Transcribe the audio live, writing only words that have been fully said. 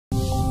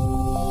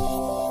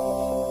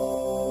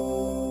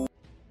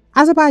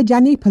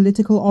Azerbaijani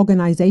political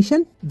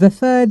organization, the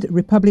Third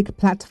Republic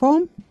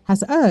Platform,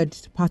 has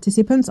urged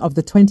participants of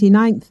the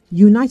 29th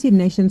United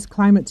Nations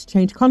Climate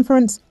Change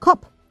Conference,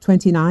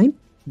 COP29,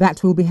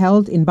 that will be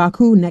held in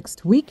Baku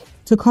next week,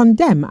 to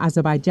condemn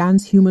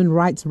Azerbaijan's human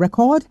rights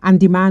record and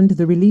demand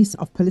the release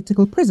of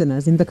political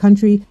prisoners in the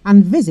country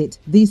and visit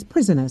these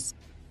prisoners.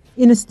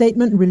 In a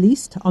statement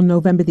released on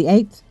November the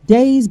 8th,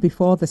 days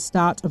before the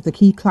start of the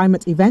key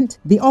climate event,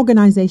 the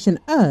organization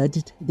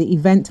urged the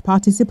event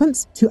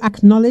participants to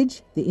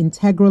acknowledge the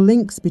integral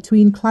links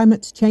between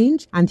climate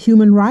change and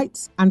human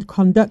rights and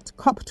conduct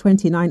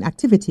COP29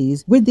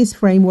 activities with this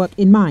framework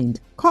in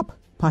mind. COP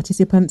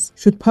participants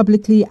should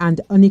publicly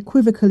and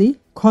unequivocally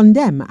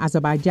condemn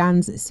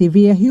Azerbaijan's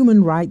severe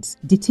human rights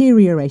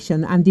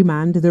deterioration and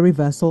demand the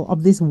reversal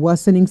of this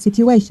worsening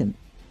situation.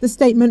 The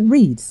statement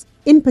reads,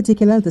 in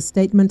particular, the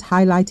statement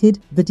highlighted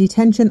the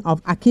detention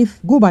of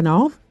Akif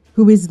Gubanov,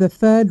 who is the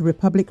Third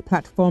Republic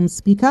Platform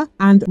speaker,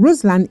 and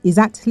Ruslan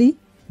Izatli,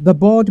 the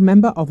board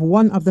member of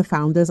one of the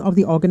founders of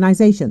the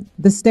organization.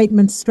 The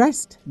statement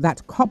stressed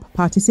that COP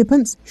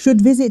participants should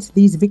visit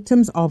these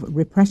victims of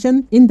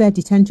repression in their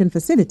detention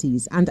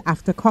facilities and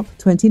after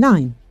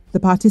COP29. The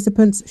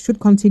participants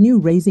should continue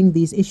raising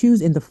these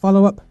issues in the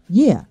follow-up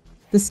year.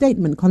 The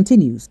statement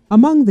continues.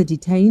 Among the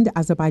detained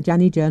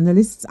Azerbaijani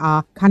journalists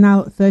are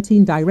Canal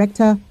 13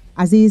 director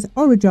Aziz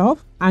Orujov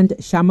and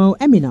Shamo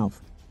Eminov,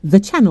 the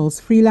channel's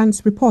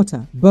freelance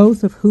reporter,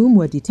 both of whom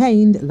were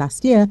detained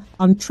last year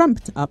on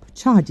trumped-up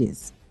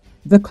charges.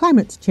 The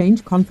climate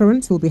change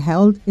conference will be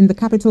held in the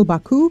capital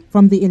Baku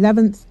from the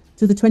 11th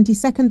to the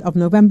 22nd of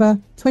November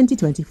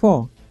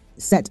 2024.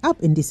 Set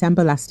up in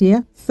December last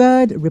year,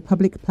 Third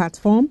Republic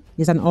Platform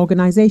is an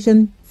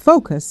organization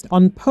focused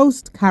on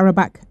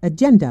post-Karabakh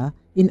agenda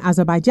in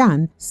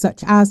Azerbaijan,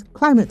 such as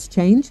climate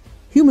change,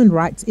 human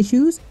rights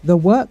issues, the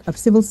work of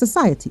civil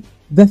society.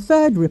 The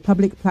Third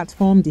Republic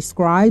Platform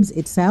describes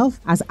itself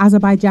as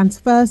Azerbaijan's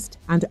first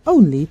and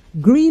only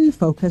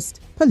green-focused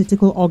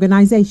political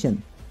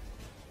organization.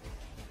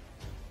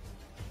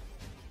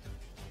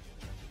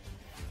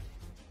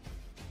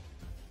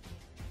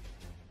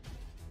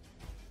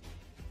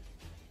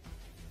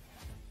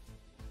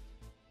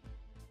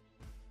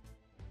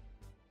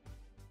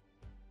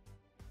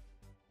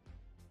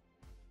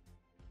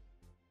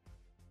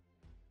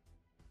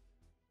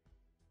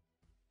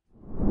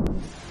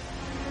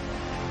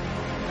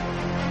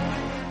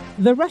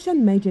 The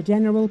Russian Major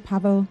General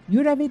Pavel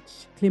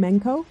Yurevich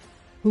Klimenko,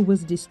 who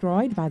was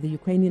destroyed by the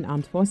Ukrainian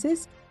armed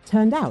forces,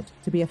 turned out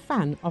to be a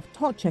fan of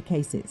torture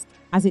cases.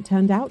 As it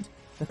turned out,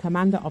 the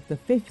commander of the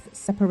 5th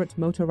Separate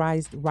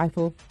Motorized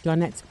Rifle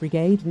Donetsk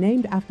Brigade,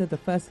 named after the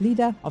first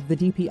leader of the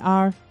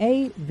DPR,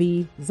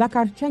 A.V.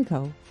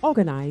 Zakharchenko,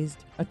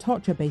 organized a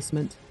torture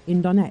basement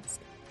in Donetsk.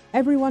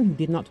 Everyone who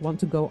did not want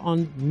to go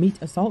on meat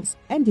assaults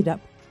ended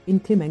up in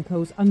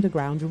Klimenko's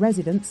underground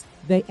residence.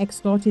 They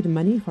extorted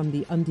money from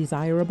the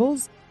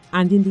undesirables,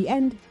 and in the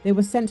end, they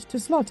were sent to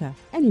slaughter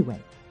anyway.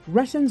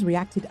 Russians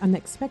reacted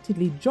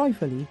unexpectedly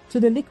joyfully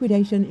to the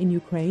liquidation in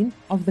Ukraine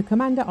of the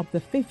commander of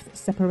the 5th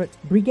Separate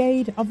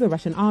Brigade of the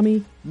Russian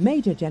Army,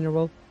 Major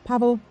General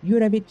Pavel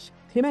Yurevich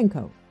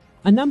Klimenko.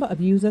 A number of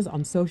users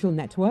on social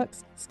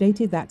networks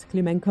stated that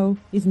Klimenko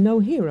is no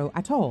hero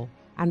at all,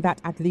 and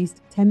that at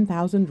least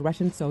 10,000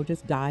 Russian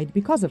soldiers died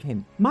because of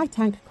him. My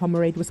tank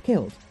comrade was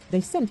killed. They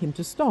sent him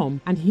to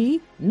storm, and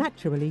he,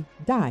 naturally,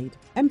 died,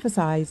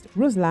 emphasized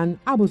Ruslan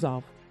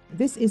Abuzov.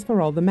 This is for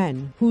all the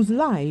men whose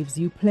lives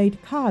you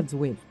played cards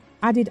with,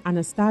 added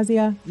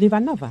Anastasia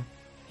Livanova.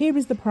 Here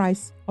is the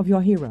price of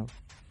your hero.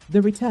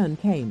 The return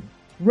came,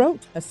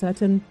 wrote a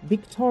certain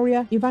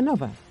Victoria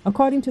Ivanova.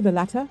 According to the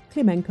latter,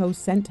 Klimenko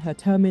sent her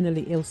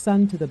terminally ill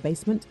son to the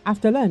basement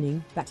after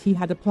learning that he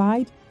had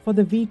applied for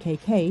the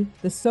VKK.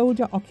 The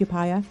soldier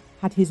occupier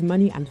had his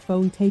money and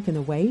phone taken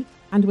away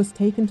and was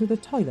taken to the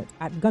toilet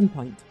at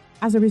gunpoint.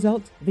 As a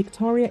result,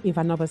 Victoria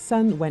Ivanova's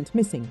son went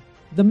missing.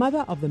 The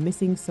mother of the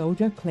missing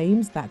soldier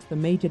claims that the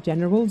Major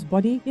General's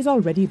body is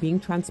already being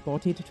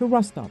transported to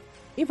Rostov.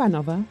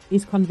 Ivanova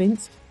is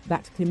convinced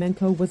that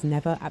Klimenko was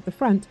never at the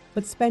front,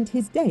 but spent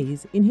his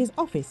days in his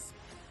office.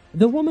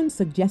 The woman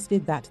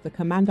suggested that the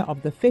commander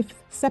of the 5th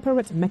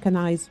Separate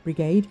Mechanized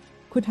Brigade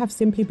could have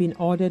simply been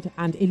ordered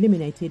and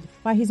eliminated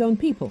by his own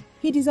people.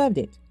 He deserved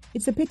it.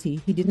 It's a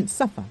pity he didn't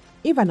suffer.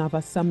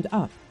 Ivanova summed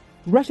up.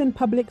 Russian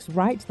publics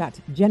write that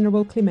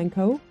General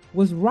Klimenko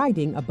was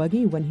riding a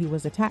buggy when he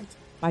was attacked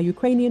by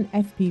Ukrainian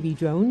FPV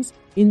drones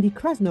in the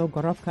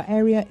Krasnogorovka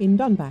area in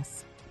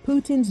Donbass.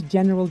 Putin's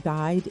general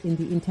died in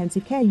the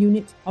intensive care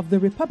unit of the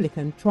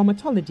Republican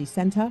Traumatology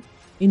Center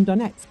in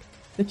Donetsk.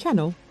 The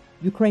channel,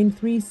 Ukraine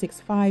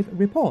 365,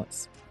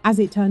 reports. As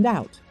it turned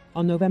out,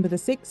 on November the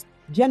 6th,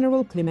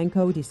 General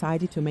Klimenko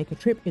decided to make a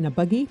trip in a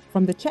buggy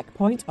from the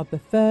checkpoint of the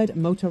 3rd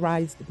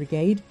Motorized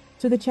Brigade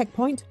to the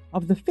checkpoint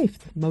of the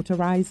 5th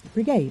Motorized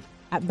Brigade.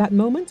 At that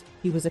moment,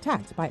 he was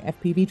attacked by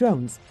FPV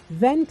drones.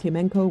 Then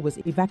Klimenko was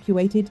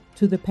evacuated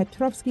to the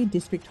Petrovsky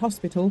District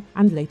Hospital,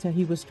 and later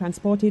he was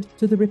transported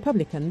to the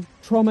Republican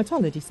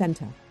Traumatology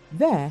Center.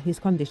 There, his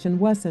condition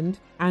worsened,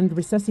 and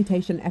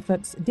resuscitation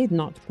efforts did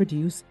not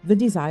produce the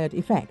desired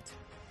effect.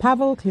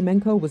 Pavel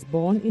Klimenko was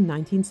born in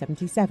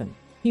 1977.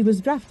 He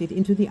was drafted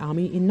into the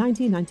army in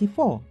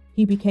 1994.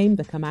 He became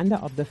the commander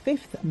of the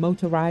 5th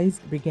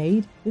Motorized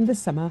Brigade in the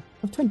summer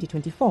of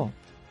 2024.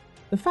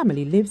 The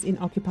family lives in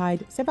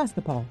occupied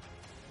Sevastopol.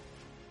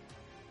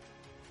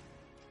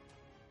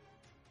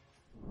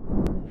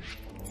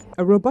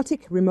 A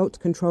robotic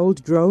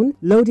remote-controlled drone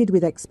loaded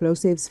with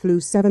explosives flew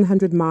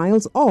 700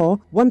 miles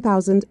or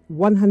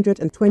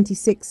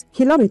 1,126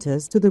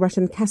 kilometers to the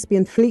Russian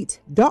Caspian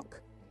Fleet dock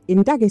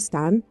in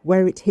Dagestan,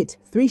 where it hit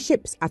 3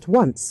 ships at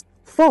once.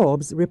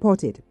 Forbes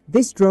reported.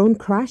 This drone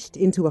crashed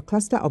into a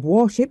cluster of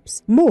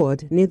warships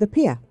moored near the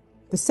pier.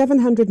 The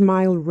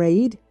 700-mile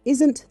raid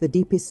isn't the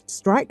deepest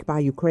strike by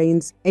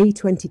Ukraine's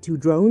A-22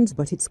 drones,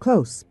 but it's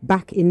close.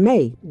 Back in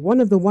May, one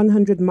of the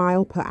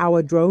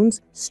 100-mile-per-hour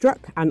drones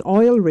struck an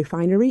oil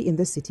refinery in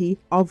the city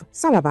of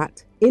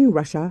Salavat in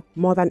Russia,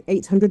 more than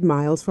 800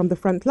 miles from the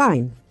front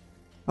line.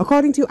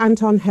 According to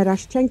Anton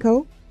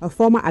Herashchenko, a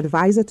former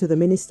advisor to the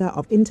Minister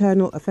of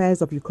Internal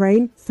Affairs of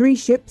Ukraine, 3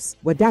 ships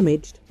were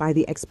damaged by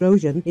the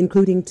explosion,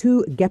 including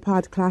 2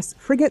 Gepard-class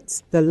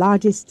frigates, the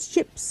largest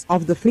ships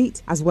of the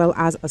fleet, as well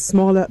as a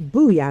smaller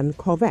Buyan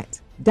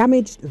corvette.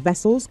 Damaged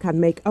vessels can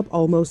make up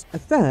almost a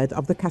third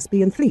of the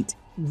Caspian fleet.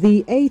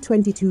 The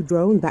A-22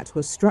 drone that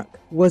was struck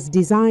was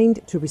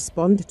designed to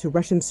respond to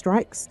Russian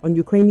strikes on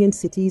Ukrainian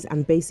cities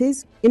and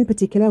bases, in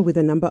particular with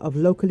a number of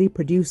locally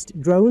produced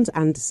drones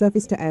and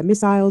surface-to-air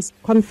missiles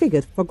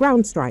configured for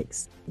ground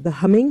strikes. The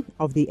humming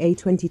of the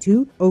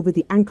A-22 over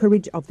the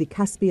anchorage of the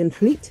Caspian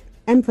fleet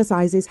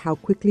emphasizes how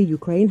quickly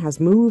Ukraine has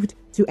moved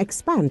to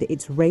expand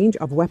its range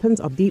of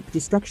weapons of deep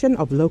destruction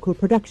of local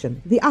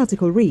production. The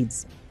article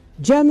reads,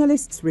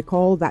 journalists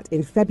recall that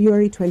in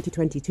February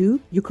 2022,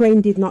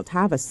 Ukraine did not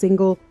have a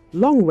single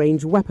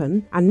long-range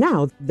weapon, and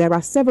now there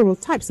are several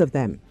types of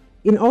them.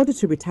 In order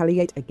to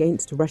retaliate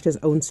against Russia's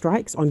own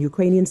strikes on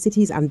Ukrainian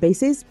cities and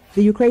bases,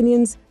 the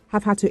Ukrainians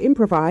have had to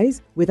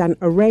improvise with an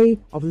array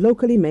of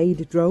locally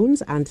made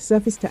drones and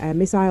surface-to-air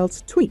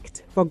missiles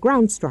tweaked for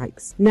ground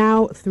strikes.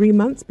 Now, 3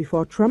 months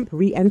before Trump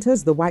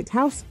re-enters the White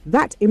House,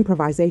 that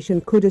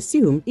improvisation could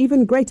assume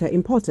even greater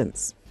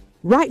importance.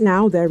 Right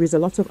now, there is a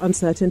lot of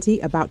uncertainty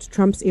about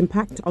Trump's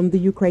impact on the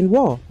Ukraine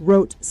war,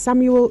 wrote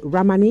Samuel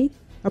Ramani,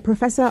 a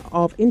professor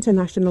of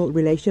international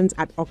relations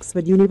at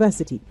Oxford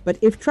University. But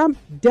if Trump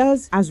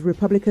does as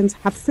Republicans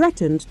have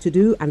threatened to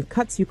do and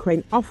cuts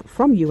Ukraine off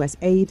from US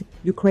aid,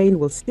 Ukraine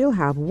will still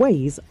have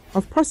ways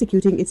of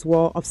prosecuting its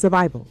war of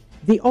survival.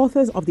 The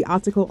authors of the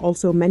article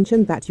also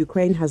mentioned that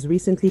Ukraine has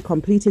recently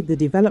completed the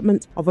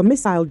development of a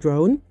missile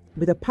drone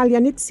with a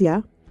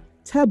Palyanitsia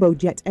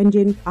turbojet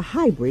engine, a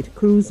hybrid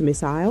cruise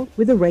missile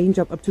with a range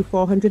of up to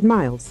 400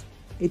 miles.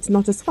 It's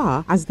not as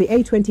far as the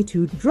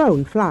A-22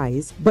 drone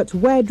flies, but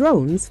where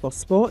drones for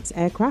sports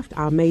aircraft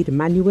are made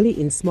manually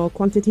in small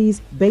quantities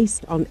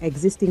based on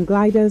existing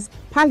gliders,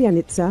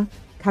 Palyanitsa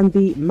can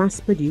be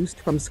mass-produced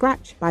from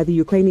scratch by the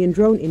Ukrainian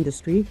drone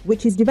industry,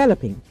 which is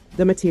developing,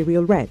 the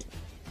material read.